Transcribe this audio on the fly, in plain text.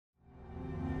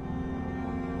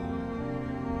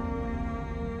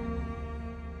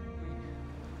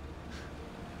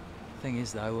Thing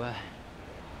is, though,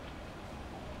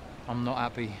 I'm not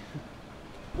happy.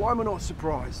 Why am I not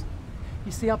surprised?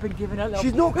 You see, I've been giving her little...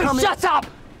 She's not coming... Shut up!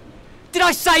 Did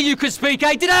I say you could speak,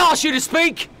 eh? Did I ask you to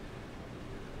speak?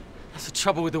 That's the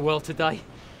trouble with the world today.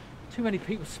 Too many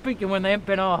people speaking when they haven't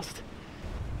been asked.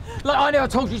 Like I never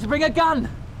told you to bring a gun!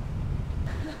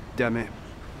 Damn it.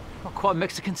 Not quite a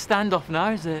Mexican standoff now,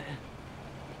 is it?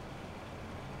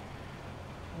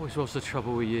 Always was the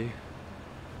trouble with you.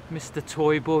 Mr.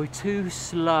 Toy Boy, too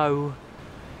slow.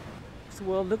 What's the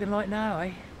world looking like now,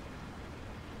 eh?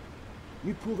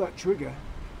 You pull that trigger,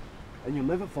 and you'll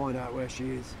never find out where she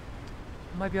is.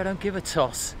 Maybe I don't give a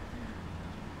toss.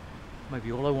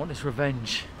 Maybe all I want is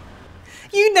revenge.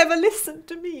 You never listened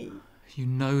to me. You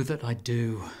know that I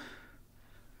do.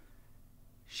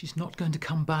 She's not going to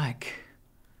come back.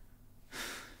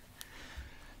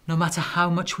 No matter how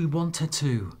much we want her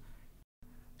to,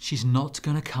 she's not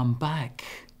going to come back.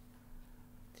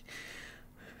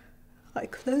 I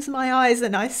close my eyes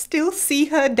and I still see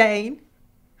her, Dane.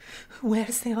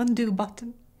 Where's the undo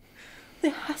button?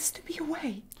 There has to be a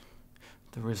way.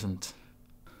 There isn't.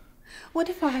 What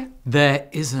if I... There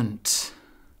isn't.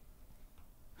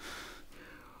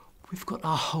 We've got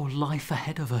our whole life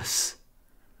ahead of us.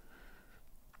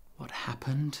 What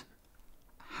happened,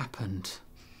 happened.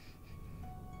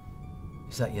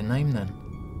 Is that your name then?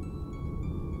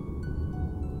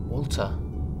 Walter?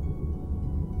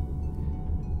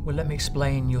 Well, let me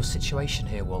explain your situation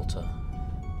here, Walter.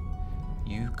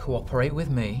 You cooperate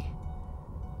with me,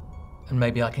 and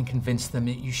maybe I can convince them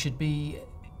that you should be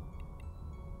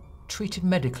treated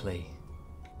medically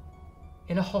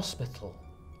in a hospital.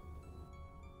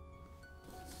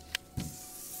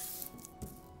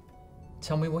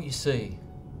 Tell me what you see.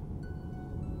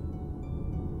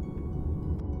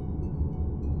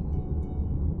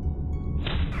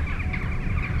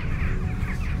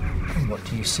 And what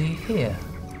do you see here?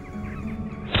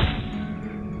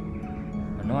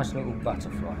 A nice little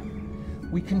butterfly.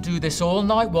 We can do this all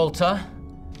night, Walter.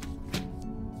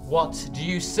 What do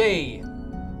you see?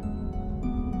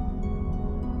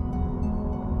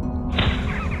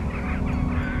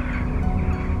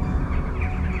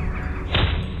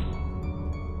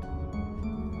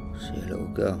 See a little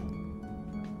girl.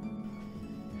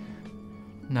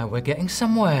 Now we're getting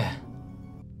somewhere.